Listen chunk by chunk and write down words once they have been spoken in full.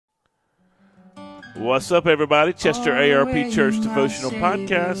What's up, everybody? Chester ARP Church Devotional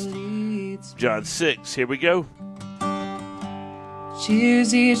Podcast, John 6. Here we go.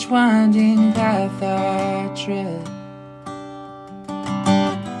 Cheers each winding path I tread.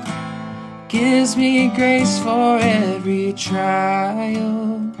 Gives me grace for every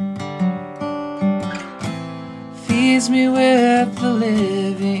trial. Feeds me with the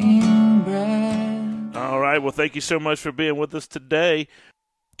living bread. All right. Well, thank you so much for being with us today.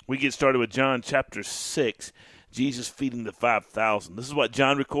 We get started with John chapter 6, Jesus feeding the 5,000. This is what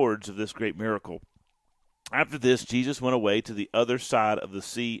John records of this great miracle. After this, Jesus went away to the other side of the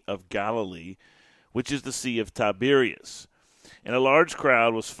Sea of Galilee, which is the Sea of Tiberias. And a large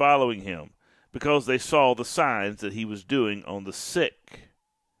crowd was following him, because they saw the signs that he was doing on the sick.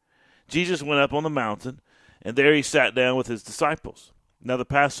 Jesus went up on the mountain, and there he sat down with his disciples. Now the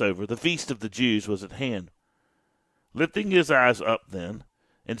Passover, the feast of the Jews, was at hand. Lifting his eyes up then,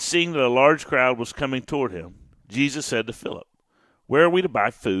 and seeing that a large crowd was coming toward him, Jesus said to Philip, "Where are we to buy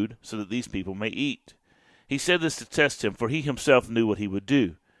food so that these people may eat?" He said this to test him, for he himself knew what he would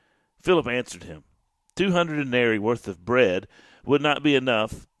do. Philip answered him, 200 denarii worth of bread would not be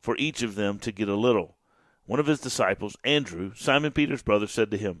enough for each of them to get a little. One of his disciples, Andrew, Simon Peter's brother,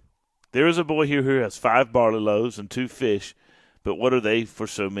 said to him, "There is a boy here who has 5 barley loaves and 2 fish, but what are they for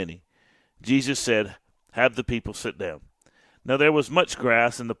so many?" Jesus said, "Have the people sit down." Now there was much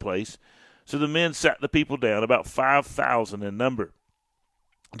grass in the place, so the men sat the people down, about 5,000 in number.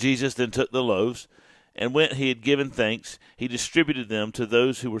 Jesus then took the loaves, and when he had given thanks, he distributed them to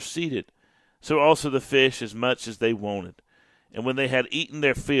those who were seated. So also the fish, as much as they wanted. And when they had eaten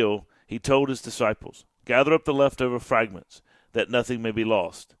their fill, he told his disciples, "Gather up the leftover fragments, that nothing may be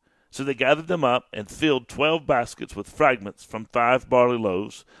lost." So they gathered them up and filled 12 baskets with fragments from 5 barley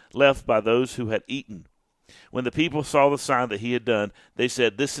loaves left by those who had eaten. When the people saw the sign that he had done, they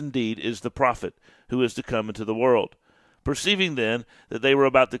said, "This indeed is the prophet who is to come into the world." Perceiving then that they were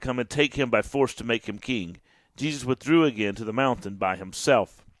about to come and take him by force to make him king, Jesus withdrew again to the mountain by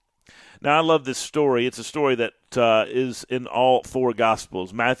himself. Now, I love this story. It's a story that is in all 4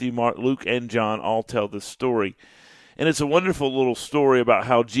 Gospels. Matthew, Mark, Luke, and John all tell this story. And it's a wonderful little story about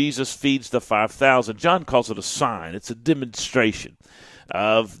how Jesus feeds the 5,000. John calls it a sign. It's a demonstration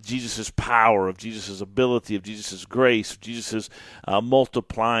of Jesus' power, of Jesus' ability, of Jesus' grace, of Jesus'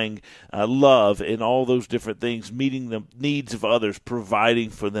 multiplying love, and all those different things, meeting the needs of others, providing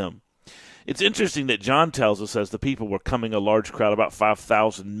for them. It's interesting that John tells us as the people were coming, a large crowd, about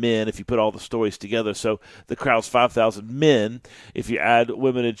 5,000 men, if you put all the stories together. So the crowd's 5,000 men. If you add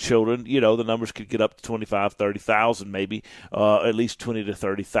women and children, the numbers could get up to 25, 30,000 maybe, at least 20 to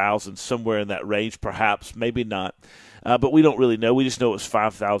 30,000, somewhere in that range, perhaps, maybe not. But we don't really know. We just know it was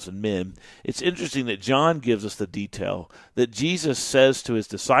 5,000 men. It's interesting that John gives us the detail that Jesus says to his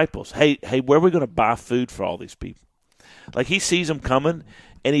disciples, hey, where are we going to buy food for all these people? Like, he sees them coming,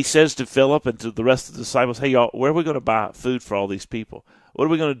 and he says to Philip and to the rest of the disciples, "Hey, y'all, where are we going to buy food for all these people? What are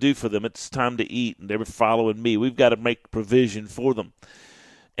we going to do for them? It's time to eat, and they were following me. We've got to make provision for them."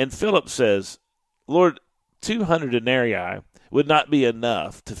 And Philip says, "Lord, 200 denarii would not be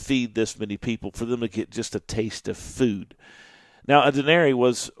enough to feed this many people, for them to get just a taste of food." Now, a denarii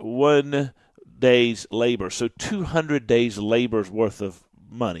was 1 day's labor, so 200 days' labor's worth of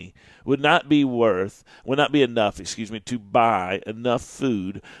money would not be enough, to buy enough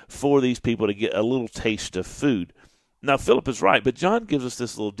food for these people to get a little taste of food. Now, Philip is right, but John gives us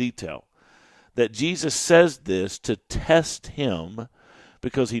this little detail, that Jesus says this to test him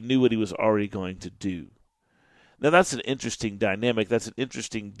because he knew what he was already going to do. Now, that's an interesting dynamic. That's an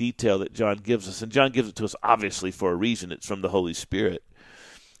interesting detail that John gives us, and John gives it to us obviously for a reason. It's from the Holy Spirit.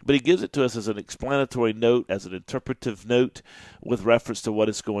 But he gives it to us as an explanatory note, as an interpretive note with reference to what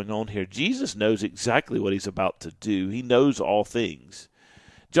is going on here. Jesus knows exactly what he's about to do. He knows all things.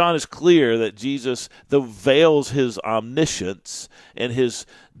 John is clear that Jesus, though veils his omniscience and his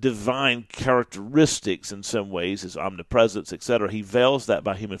divine characteristics in some ways, his omnipresence, etc., he veils that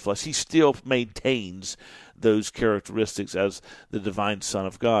by human flesh. He still maintains those characteristics as the divine Son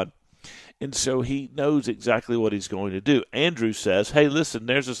of God. And so he knows exactly what he's going to do. Andrew says, "Hey, listen,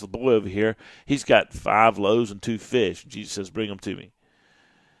 there's this boy over here. He's got 5 loaves and 2 fish. Jesus says, "Bring them to me."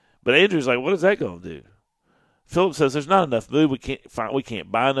 But Andrew's like, "What is that going to do?" Philip says, "There's not enough food. We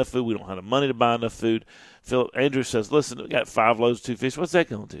can't buy enough food. We don't have the money to buy enough food." Andrew says, "Listen, we got 5 loaves, 2 fish. What's that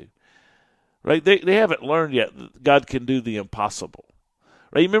going to do?" Right? They haven't learned yet that God can do the impossible.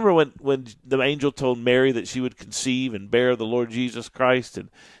 Right? You remember when the angel told Mary that she would conceive and bear the Lord Jesus Christ? And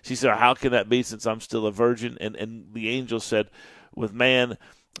she said, "How can that be since I'm still a virgin?" And the angel said, with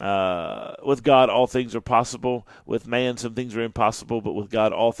God all things are possible. With man some things are impossible, but with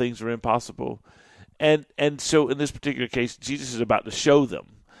God all things are impossible. And so in this particular case, Jesus is about to show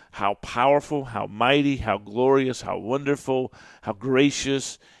them how powerful, how mighty, how glorious, how wonderful, how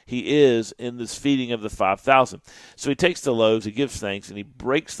gracious he is in this feeding of the 5,000. So he takes the loaves, he gives thanks, and he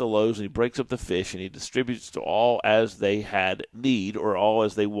breaks the loaves, and he breaks up the fish, and he distributes to all as they had need, or all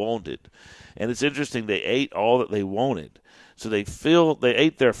as they wanted. And it's interesting, they ate all that they wanted. So they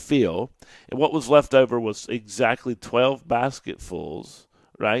ate their fill, and what was left over was exactly 12 basketfuls,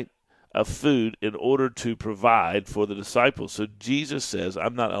 right, of food in order to provide for the disciples. So Jesus says,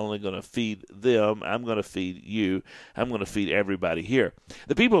 I'm not only going to feed them, I'm going to feed you. I'm going to feed everybody here.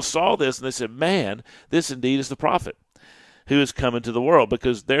 The people saw this and they said, man, this indeed is the prophet who is coming to the world,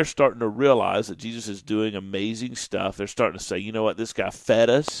 because they're starting to realize that Jesus is doing amazing stuff. They're starting to say, you know what, this guy fed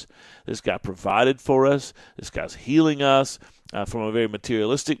us, this guy provided for us, this guy's healing us. From a very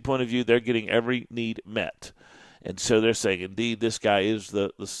materialistic point of view, they're getting every need met. And so they're saying, indeed, this guy is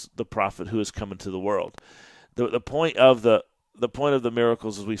the prophet who is coming to the world. The point of the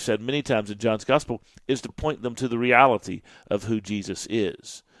miracles, as we've said many times in John's Gospel, is to point them to the reality of who Jesus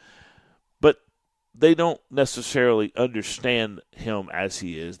is. But they don't necessarily understand him as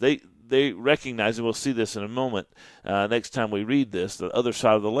he is. They recognize, and we'll see this in a moment, next time we read this, the other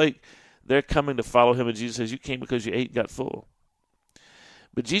side of the lake, they're coming to follow him, and Jesus says, you came because you ate and got full.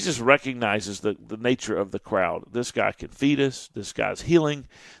 But Jesus recognizes the nature of the crowd. This guy can feed us. This guy's healing.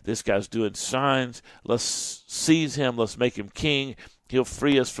 This guy's doing signs. Let's seize him. Let's make him king. He'll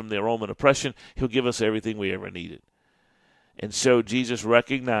free us from the Roman oppression. He'll give us everything we ever needed. And so Jesus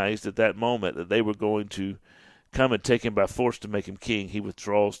recognized at that moment that they were going to come and take him by force to make him king. He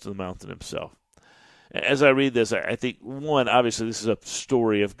withdraws to the mountain himself. As I read this, I think, one, obviously this is a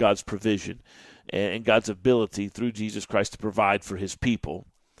story of God's provision and God's ability through Jesus Christ to provide for his people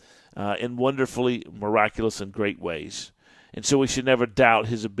in wonderfully miraculous and great ways. And so we should never doubt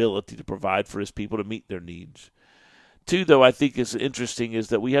his ability to provide for his people, to meet their needs. Two, though, I think is interesting is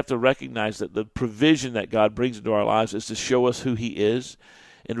that we have to recognize that the provision that God brings into our lives is to show us who he is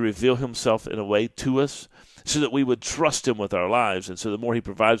and to reveal himself in a way to us so that we would trust him with our lives. And so the more he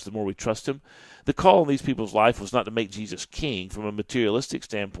provides, the more we trust him. The call in these people's life was not to make Jesus king from a materialistic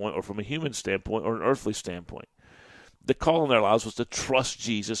standpoint or from a human standpoint or an earthly standpoint. The call in their lives was to trust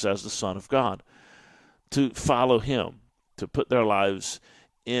Jesus as the Son of God, to follow him, to put their lives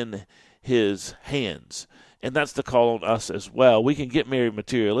in his hands. And that's the call on us as well. We can get very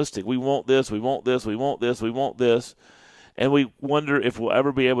materialistic. We want this, we want this, we want this, we want this. And we wonder if we'll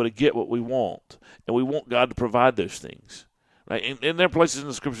ever be able to get what we want. And we want God to provide those things. Right? And there are places in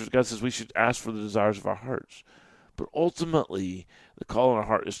the Scriptures God says we should ask for the desires of our hearts. But ultimately, the call in our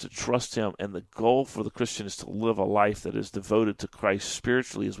heart is to trust him, and the goal for the Christian is to live a life that is devoted to Christ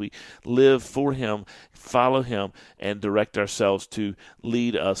spiritually as we live for him, follow him, and direct ourselves to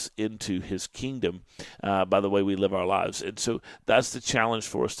lead us into his kingdom by the way we live our lives. And so that's the challenge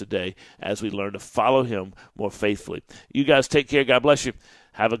for us today as we learn to follow him more faithfully. You guys take care. God bless you.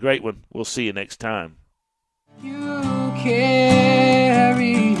 Have a great one. We'll see you next time. You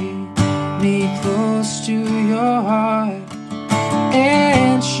carry me close to your heart,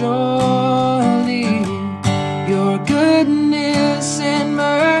 and surely your goodness and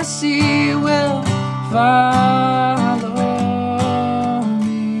mercy will follow.